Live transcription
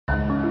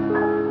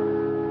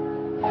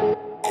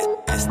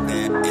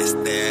It's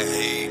that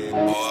heat,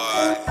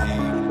 boy.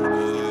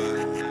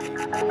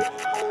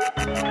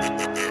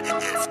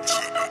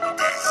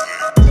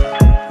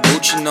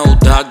 Gucci, no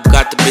dog,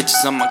 got the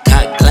bitches on my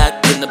cock,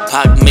 Glock in the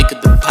pocket, make a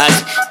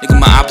deposit. Nigga,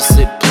 my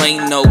opposite,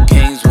 plain no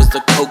games, was the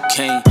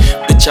cocaine.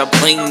 Bitch, I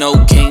play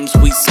no games,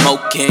 we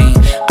smoking.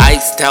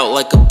 Iced out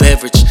like a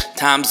beverage,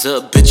 time's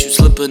up, bitch, you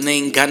slippin',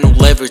 ain't got no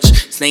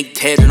leverage. Snake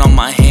tatted on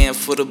my hand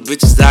for the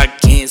bitches I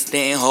can't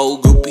stand.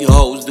 Whole groupie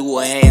hoes do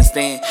a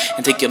handstand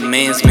and take your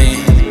man's man.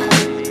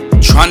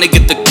 Tryna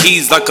get the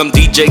keys like I'm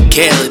DJ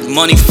Khaled.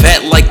 Money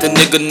fat like the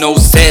nigga no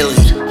salad.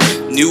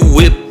 New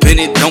whip in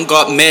it, don't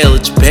got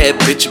mileage. Bad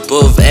bitch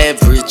above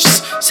average.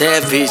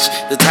 Savage,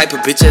 the type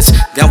of bitch that's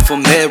down for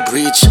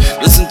marriage.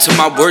 Listen to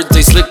my words,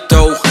 they slick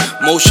though.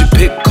 Motion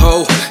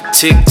pico,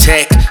 tic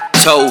tac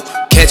toe.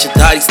 Catch a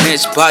thotty,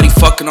 snatch body,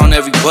 fucking on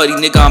everybody.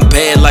 Nigga, I'm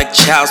bad like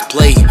child's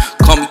play.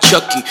 Call me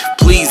Chucky,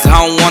 please.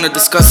 I don't wanna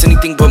discuss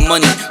anything but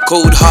money.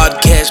 Cold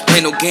hard cash, play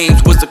no games.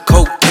 What's the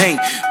cocaine?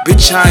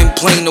 Bitch, I ain't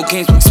playing no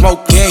games, we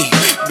smoke game.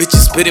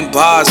 Bitches spitting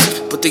bars,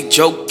 but they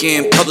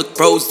joking. Public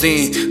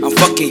frozen. I'm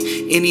fucking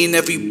any and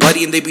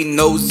everybody, and they be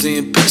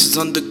nosing. Bitches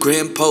on the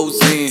gram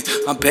posing.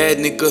 I'm bad,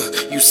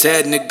 nigga. You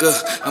sad, nigga.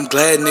 I'm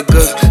glad,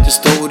 nigga.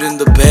 Just throw it in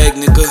the bag,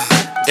 nigga.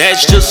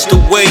 That's just the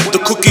way the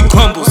cookie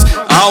crumbles.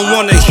 I don't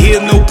wanna hear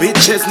no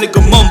bitch ass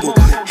nigga mumble.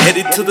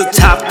 Headed to the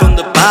top from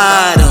the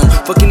bottom.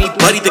 Fuck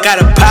anybody that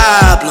got a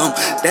problem.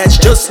 That's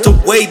just the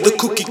way the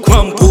cookie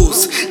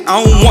crumbles.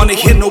 I don't wanna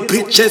hear no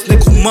bitch ass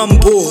nigga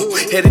mumble.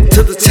 Headed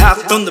to the top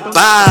from the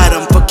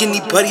bottom. Fuck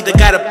anybody that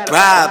got a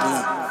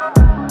problem.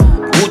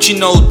 Gucci,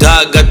 no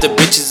dog, got the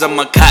bitches on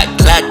my cock,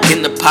 Glock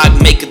in the pot,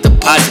 make a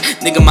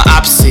deposit. Nigga, my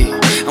opposite,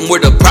 I'm where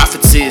the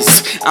profits is.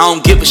 I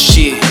don't give a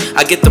shit,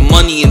 I get the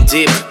money and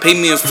dip. Pay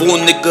me in full,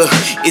 nigga,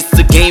 it's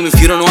the game. If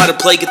you don't know how to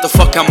play, get the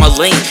fuck out my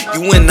lane.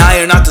 You and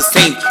I are not the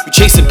same, you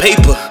chasing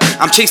paper,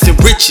 I'm chasing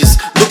riches.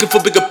 Looking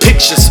for bigger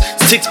pictures,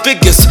 6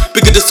 figures,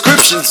 bigger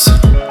descriptions.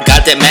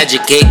 Got that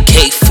magic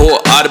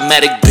AK-4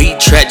 automatic beat,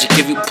 tragic.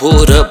 If you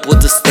pull it up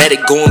with the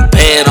static, going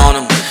bad on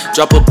them.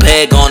 Drop a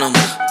bag on them.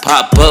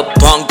 Pop up,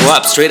 bong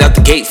guap, straight out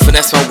the gate.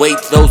 Finesse my way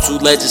to those who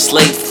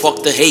legislate.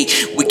 Fuck the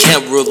hate, we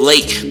can't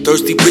relate.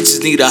 Thirsty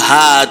bitches need a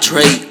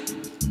hydrate.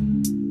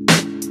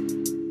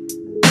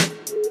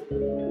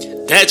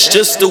 That's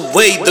just the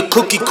way the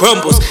cookie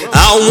crumbles.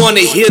 I don't wanna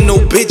hear no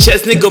bitch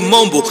ass nigga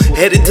mumble.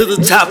 Headed to the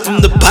top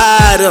from the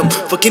bottom.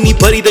 Fuck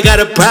anybody that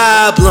got a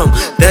problem.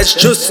 That's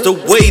just the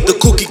way the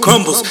cookie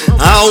crumbles.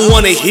 I don't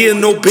wanna hear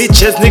no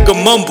bitch ass nigga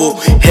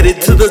mumble.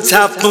 Headed to the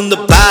top from the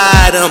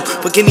bottom.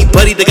 Fuck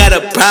anybody that got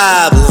a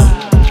problem.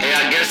 Hey,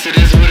 I guess it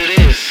is what it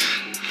is.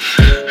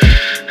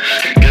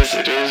 I guess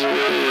it is what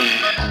it is.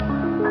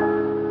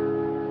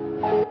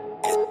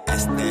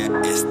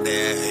 It's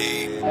that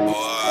heat,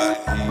 boy.